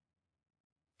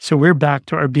 So we're back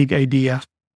to our big idea.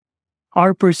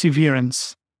 Our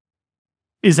perseverance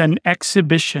is an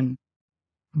exhibition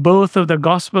both of the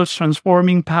gospel's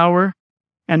transforming power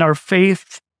and our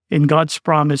faith in God's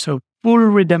promise of full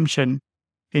redemption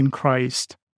in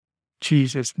Christ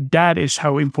Jesus. That is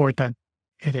how important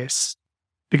it is,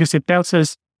 because it tells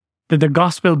us that the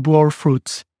gospel bore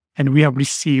fruits and we have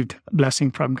received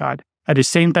blessing from God. At the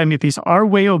same time, it is our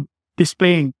way of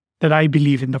displaying that I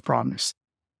believe in the promise.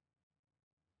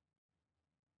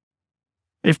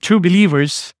 If true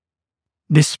believers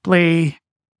display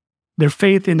their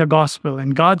faith in the gospel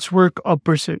and God's work of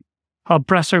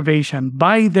preservation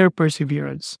by their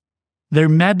perseverance, their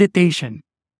meditation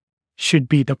should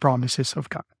be the promises of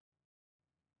God.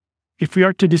 If we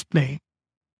are to display,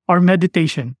 our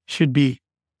meditation should be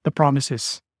the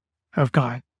promises of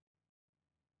God.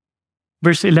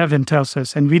 Verse 11 tells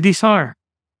us, "And we desire,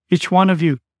 each one of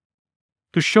you,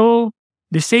 to show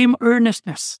the same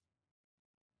earnestness,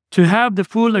 to have the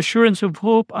full assurance of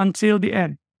hope until the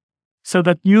end, so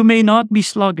that you may not be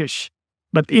sluggish,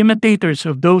 but imitators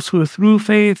of those who through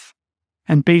faith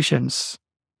and patience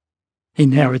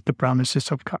inherit the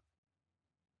promises of God."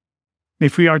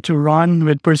 If we are to run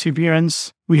with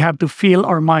perseverance, we have to fill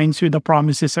our minds with the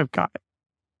promises of God.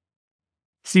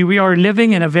 See, we are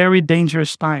living in a very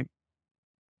dangerous time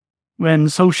when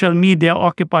social media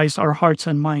occupies our hearts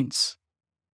and minds.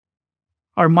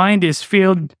 Our mind is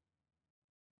filled,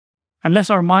 unless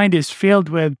our mind is filled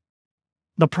with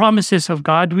the promises of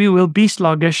God, we will be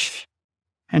sluggish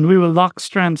and we will lack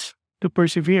strength to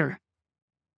persevere.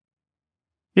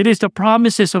 It is the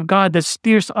promises of God that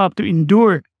steers up to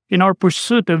endure in our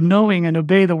pursuit of knowing and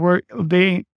obeying the word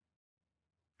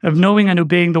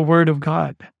of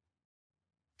God.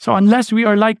 So unless we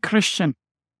are like Christian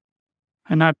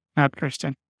in the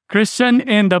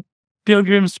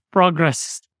Pilgrim's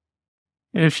Progress,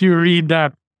 if you read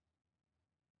that,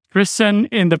 Christian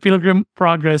in the Pilgrim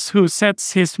Progress who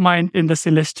sets his mind in the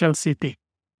celestial city,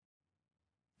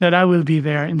 that I will be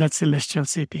there in that celestial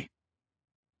city.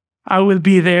 I will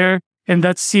be there in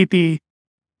that city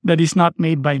that is not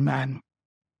made by man.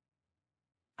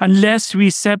 Unless we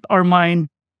set our mind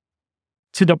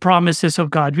to the promises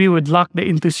of God, we would lack the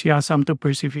enthusiasm to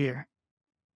persevere.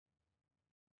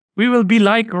 We will be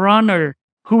like a runner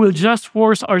who will just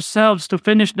force ourselves to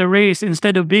finish the race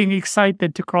instead of being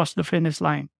excited to cross the finish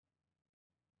line.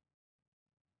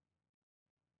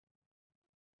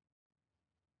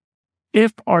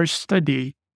 If our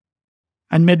study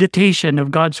and meditation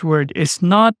of God's Word is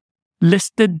not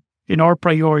listed in our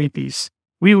priorities,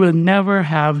 we will never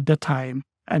have the time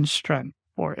and strength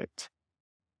for it.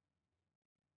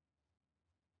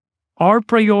 Our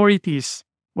priorities,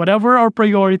 whatever our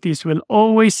priorities, will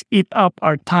always eat up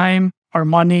our time, our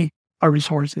money, our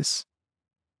resources.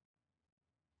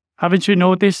 Haven't you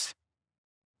noticed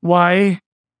why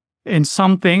in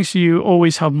some things you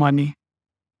always have money,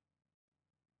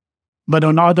 but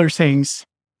on other things,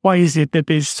 why is it that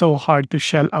it is so hard to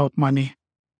shell out money?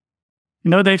 You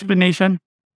know the explanation?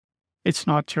 It's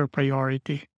not your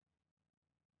priority.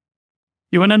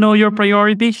 You want to know your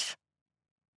priorities?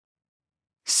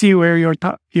 See where your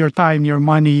time, your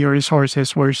money, your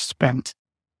resources were spent.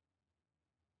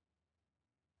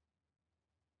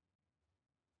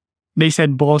 They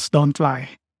said balls don't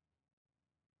lie.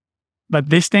 But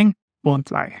this thing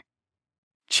won't lie.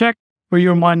 Check where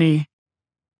your money,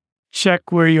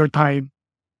 check where your time,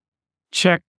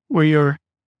 check where your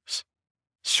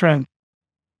strength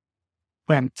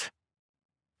went,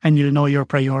 and you'll know your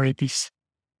priorities.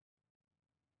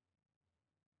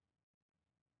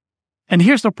 And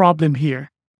here's the problem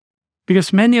here,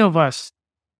 because many of us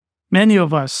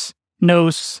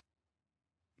know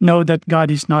that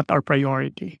God is not our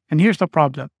priority. And here's the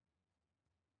problem.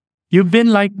 You've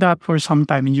been like that for some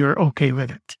time and you're okay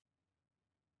with it.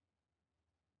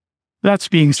 That's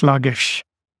being sluggish.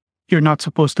 You're not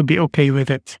supposed to be okay with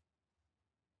it.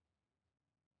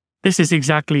 This is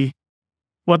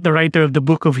what the writer of the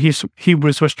book of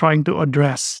Hebrews was trying to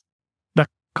address.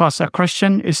 Because a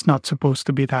Christian is not supposed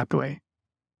to be that way.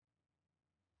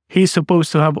 He's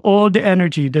supposed to have all the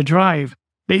energy, the drive,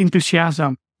 the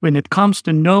enthusiasm when it comes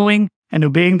to knowing and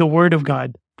obeying the Word of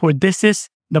God, for this is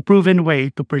the proven way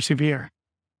to persevere.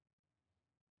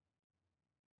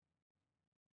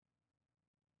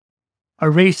 A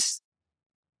race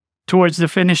towards the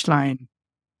finish line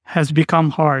has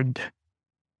become hard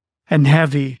and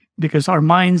heavy because our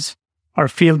minds are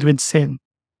filled with sin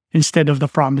instead of the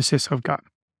promises of God.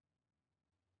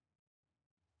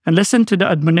 And listen to the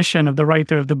admonition of the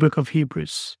writer of the book of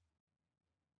Hebrews.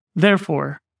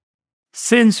 Therefore,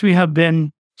 since we have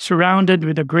been surrounded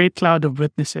with a great cloud of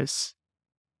witnesses.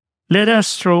 Let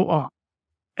us throw off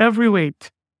every weight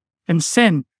and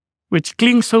sin which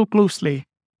clings so closely,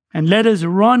 and let us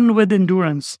run with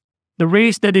endurance the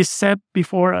race that is set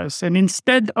before us. And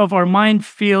instead of our mind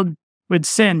filled with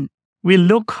sin, we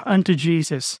look unto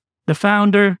Jesus, the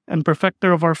founder and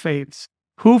perfecter of our faiths,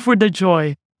 who for the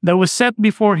joy that was set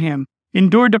before him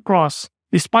endured the cross,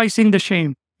 despising the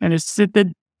shame, and is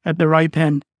seated at the right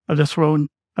hand of the throne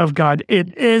of God.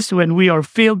 It is when we are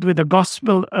filled with the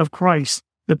gospel of Christ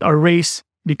that our race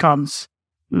becomes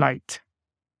light.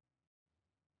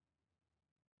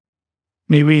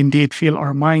 May we indeed fill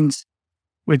our minds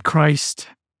with Christ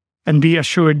and be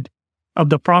assured of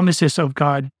the promises of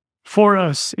God for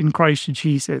us in Christ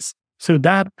Jesus, so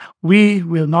that we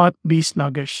will not be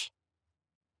sluggish,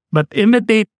 but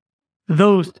imitate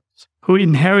those who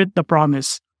inherit the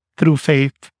promise through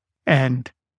faith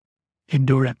and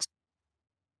endurance.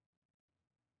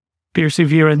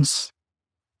 Perseverance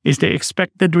is the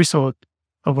expected result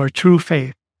of our true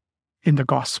faith in the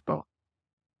gospel.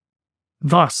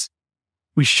 Thus,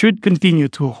 we should continue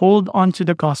to hold on to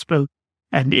the gospel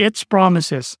and its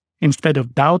promises instead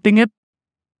of doubting it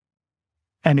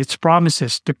and its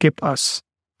promises to keep us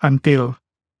until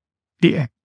the end.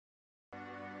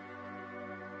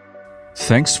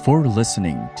 Thanks for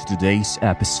listening to today's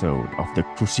episode of the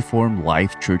Cruciform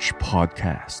Life Church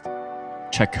podcast.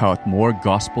 Check out more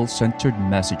gospel-centered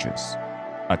messages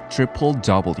at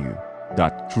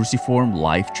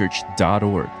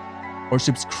www.cruciformlifechurch.org or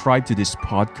subscribe to this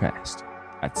podcast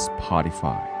at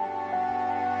Spotify.